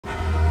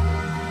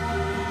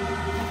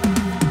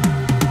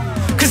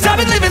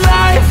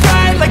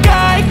like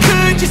I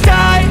could just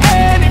die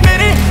any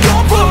minute.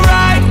 Going for a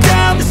ride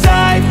down the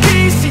side,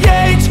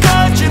 PCH,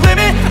 country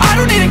limit. I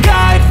don't need a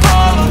guide,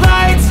 follow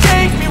lights,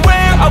 take me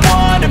where I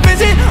wanna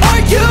visit.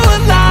 Are you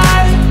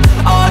alive?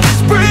 Or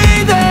just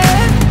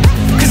breathing?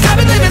 Cause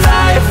I've been living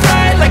life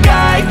right like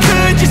I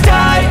could just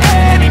die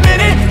any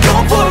minute.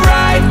 Going for a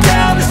ride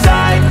down the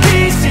side,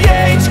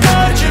 PCH,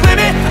 country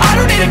limit. I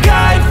don't need a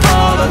guide,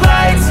 follow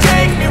lights,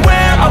 take me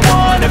where I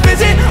wanna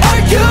visit.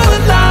 Are you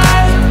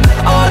alive?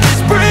 Or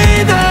just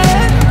breathing?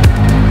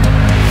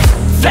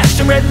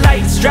 Flashing red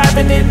lights,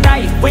 driving at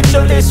night,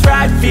 windowless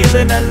ride,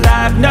 feeling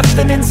alive.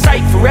 Nothing in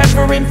sight,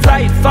 forever in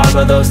flight.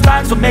 Follow those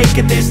lines, we'll make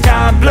it this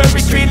time.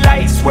 Blurry street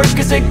lights, work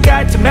as a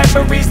guide to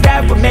memories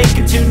that we're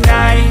making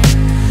tonight.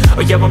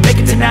 Oh yeah, we'll make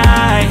it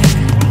tonight.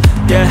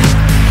 Yeah.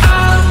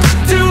 I'll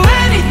do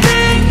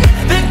anything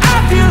that I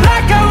feel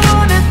like I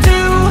wanna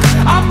do.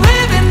 I'm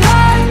living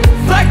life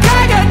like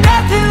I got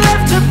nothing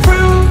left to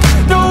prove.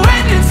 No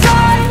end in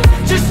sight,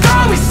 just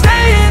always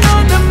staying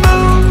on the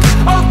move.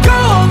 I'll go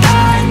all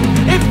night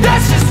if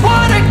that's just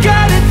what I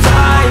gotta do.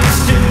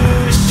 Life's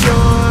too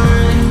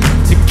short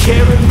to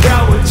care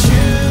about what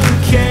you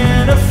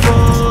can't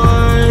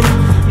afford.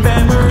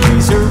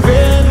 Memories are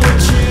in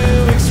what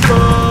you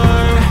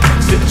explore,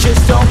 so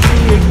just don't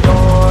be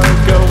ignored.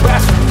 Go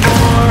ask for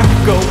more,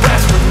 go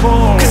ask for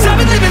more. Cause I've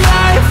been living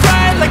life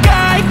right like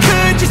I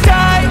could just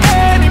die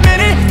any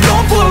minute.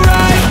 Going for a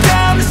ride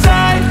down the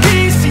side,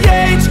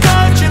 PCH,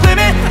 country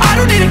limit. I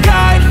don't need a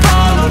guide,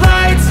 follow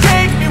lights,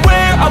 take me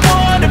where I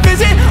wanna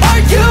visit.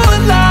 Are you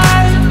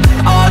alive?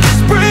 Or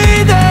just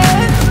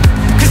breathing?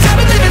 Cause I've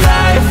been living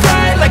life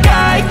right like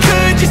I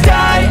could just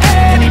die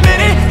any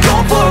minute.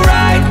 Going for a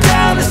ride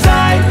down the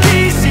side,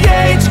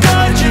 PCH,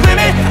 country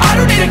limit. I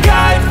don't need a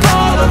guide,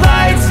 follow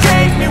lights,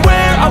 take me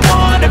where I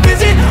wanna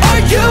visit.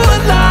 Are you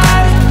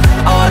alive?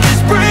 Or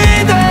just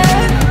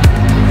breathing?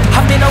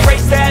 I'm in a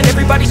race that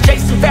everybody's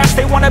chasing fast.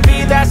 They wanna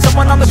be that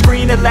someone on the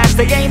screen at last.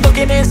 They ain't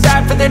looking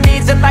inside for their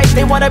needs in life.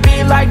 They wanna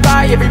be liked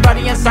by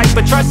everybody in sight.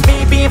 But trust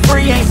me, being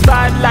free ain't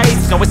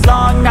spotlights. No, it's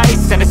long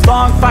nights and it's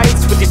long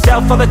fights with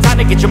yourself all the time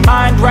to get your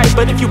mind right.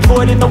 But if you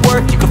put in the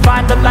work, you can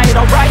find the light,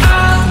 alright?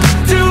 I'll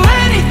do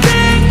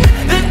anything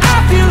that I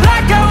feel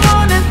like I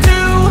wanna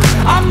do.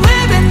 I'm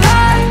living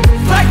life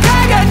like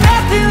I got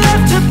nothing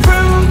left to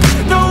prove.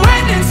 No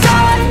end in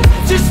sight,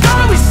 just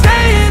always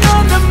staying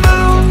on the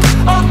move.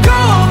 I'll go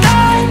all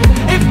night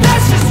if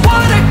that's just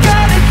what I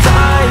gotta do.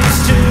 Life's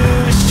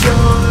too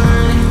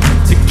short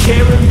to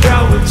care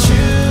about what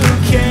you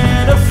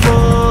can't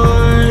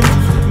afford.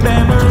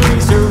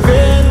 Memories are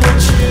in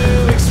what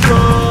you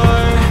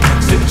explore,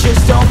 so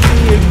just don't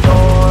be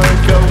ignored.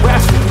 Go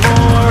ask for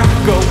more,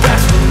 go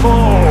ask for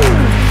more.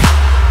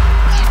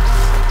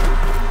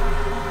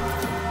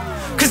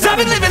 Cause I've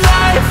been living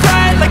life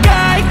right like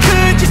I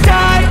could just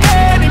die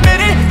any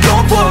minute.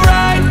 Going for a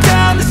ride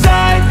down the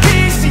side,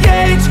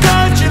 PCH,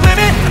 country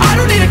limit. I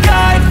don't need a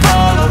guide,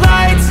 follow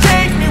lights,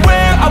 take me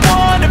where I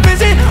wanna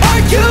visit.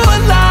 Are you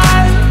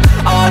alive?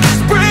 Or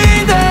just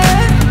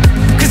breathing?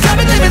 Cause I've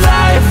been living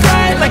life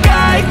right like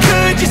I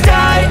could just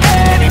die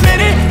any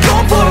minute.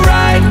 Going for a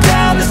ride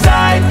down the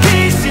side,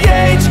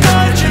 PCH,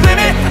 country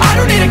limit. I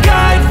don't need a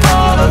guide,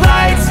 follow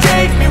lights,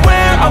 take me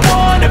where I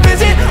wanna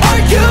visit.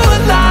 Are you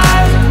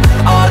alive?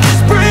 Or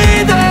just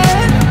breathing?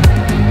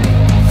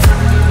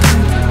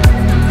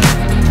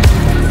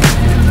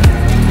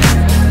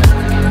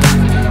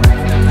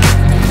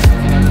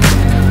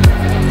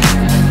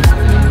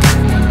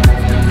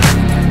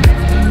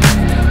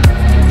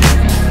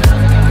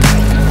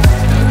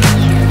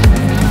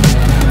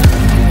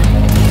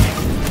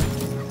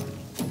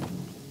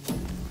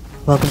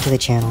 Welcome to the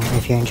channel.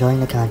 If you're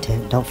enjoying the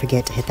content, don't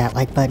forget to hit that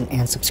like button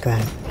and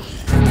subscribe.